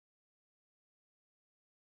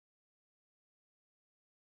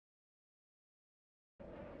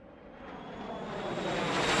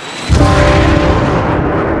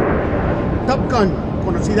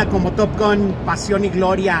conocida como Top Gun, Pasión y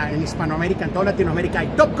Gloria en Hispanoamérica, en toda Latinoamérica, y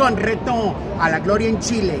Top Gun, Reto a la Gloria en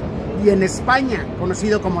Chile. Y en España,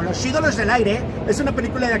 conocido como Los Ídolos del Aire, es una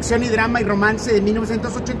película de acción y drama y romance de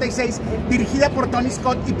 1986, dirigida por Tony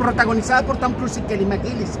Scott y protagonizada por Tom Cruise y Kelly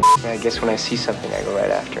McGillis. I guess when I see something, I go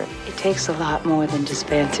right after it. It takes a lot more than just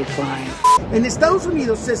fancy flying. En Estados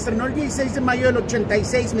Unidos se estrenó el 16 de mayo del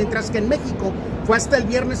 86, mientras que en México fue hasta el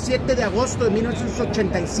viernes 7 de agosto de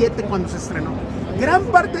 1987 cuando se estrenó. Gran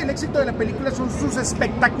parte del éxito de la película son sus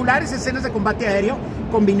espectaculares escenas de combate aéreo,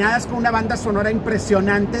 combinadas con una banda sonora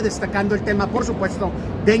impresionante, destacando el tema, por supuesto,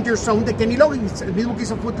 Danger Zone de Kenny Loggins, el mismo que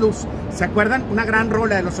hizo Footloose. ¿Se acuerdan? Una gran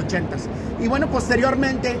rola de los 80s. Y bueno,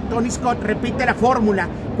 posteriormente, Tony Scott repite la fórmula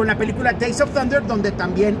con la película Days of Thunder, donde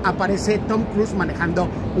también aparece Tom Cruise manejando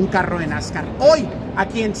un carro de NASCAR. Hoy,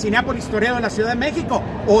 aquí en Cinépolis Toreo de la Ciudad de México,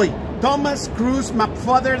 hoy, Thomas Cruise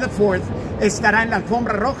McFather IV estará en la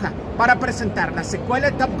alfombra roja para presentar la secuela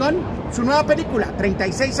de Top Gun, su nueva película,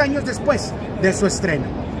 36 años después de su estreno.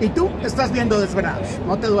 Y tú estás viendo Desvelados,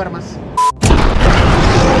 no te duermas.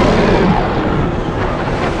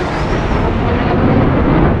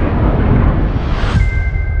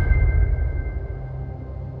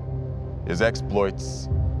 His exploits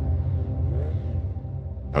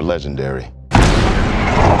are legendary.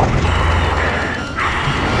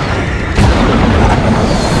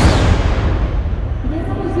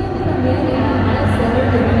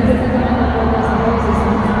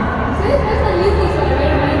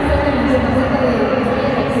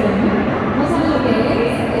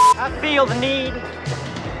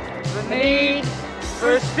 The need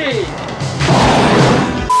for speed.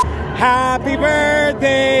 Happy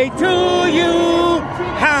birthday to you.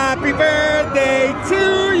 Happy birthday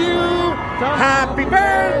to you. Happy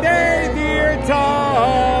birthday, dear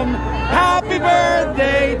Tom. Happy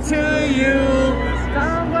birthday to you.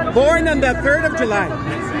 Born on the 3rd of July.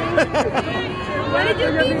 What did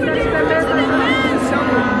you think for the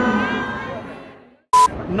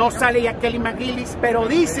No sale ya Kelly McGillis, pero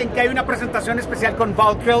dicen que hay una presentación especial con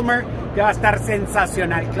Val Kilmer que va a estar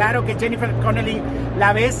sensacional. Claro que Jennifer Connelly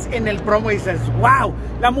la ves en el promo y dices, wow,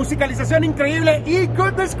 la musicalización increíble y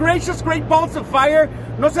goodness gracious, Great Balls of Fire.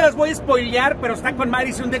 No se las voy a spoilear, pero está con madre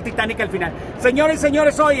y se hunde el Titanic al final. Señores y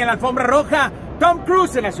señores, hoy en la alfombra roja, Tom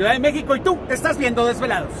Cruise en la Ciudad de México y tú estás viendo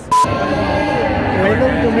Desvelados.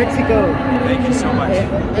 Welcome to Mexico. Thank you so much.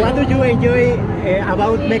 What do you enjoy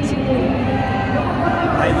about Mexico?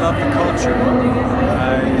 I love the culture.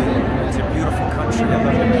 It's a beautiful country. I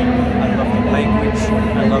love the people. I love the language.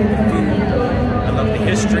 I love the food. I love the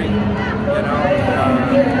history. You know,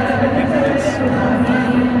 I think that's.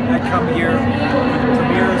 I come here for the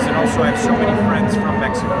premieres, and also I have so many friends from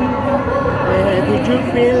Mexico. Did you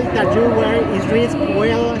feel that you were at risk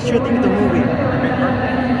while shooting the movie?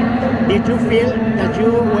 Did you feel that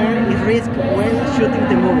you were at risk while shooting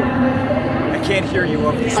the movie? I can't hear you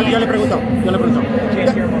over the Yo le pregunto.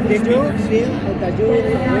 Can't hear over the Did you feel that you were at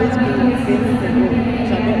risk in filming the movie? O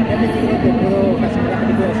sea, ¿qué peligro te pudo ocasionar la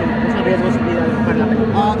película si no arriesgó su vida para la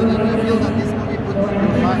película? Did you feel that this movie put your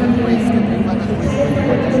life at risk and your life at risk?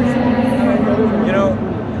 You know,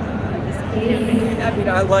 I mean,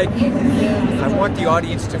 I want the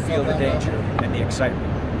audience to feel the danger and the excitement.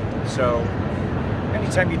 So,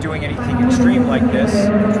 anytime you're doing anything extreme like this,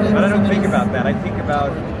 but I don't think about that. I think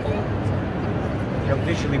about,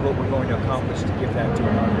 visually what we're going to accomplish to give that to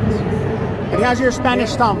an audience. It has your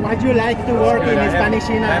Spanish thumb. Would you like to work in Spanish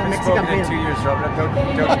in a Mexican film? I haven't spoken in 2 years, so don't.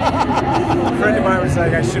 A friend of mine was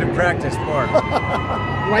like, I should have practiced more.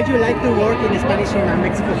 Would you like to work in Spanish in a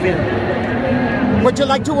Mexican film? Would you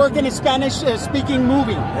like to work in a Spanish-speaking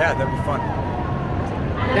movie? Yeah, that'd be fun.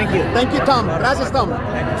 Thank you. Thank you, Tom. Gracias, Tom.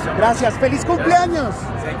 Thank you so much. Gracias. ¡Feliz cumpleaños!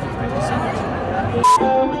 Thank you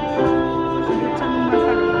so much.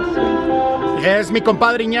 Es mi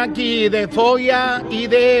compadre Iñaki de Fobia y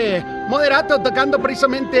de Moderato tocando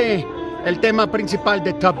precisamente el tema principal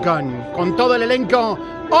de Top Gun con todo el elenco.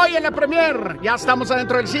 Hoy en la premier, ya estamos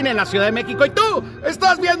adentro del cine en la Ciudad de México y tú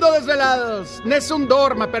estás viendo Desvelados. Nessun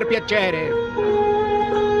dorma per piacere.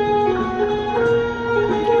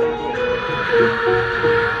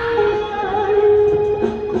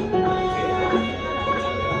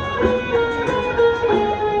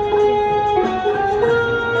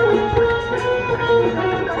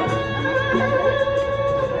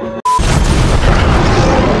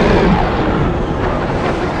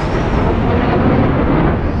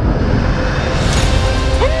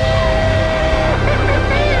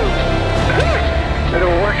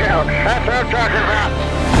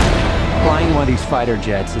 Flying one of these fighter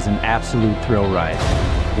jets is an absolute thrill ride.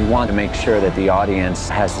 We want to make sure that the audience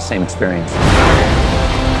has the same experience.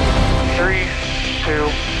 3,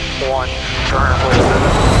 2, 1, turn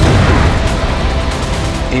please.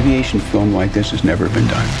 Aviation film like this has never been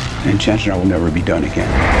done, and chances are will never be done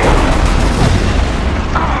again.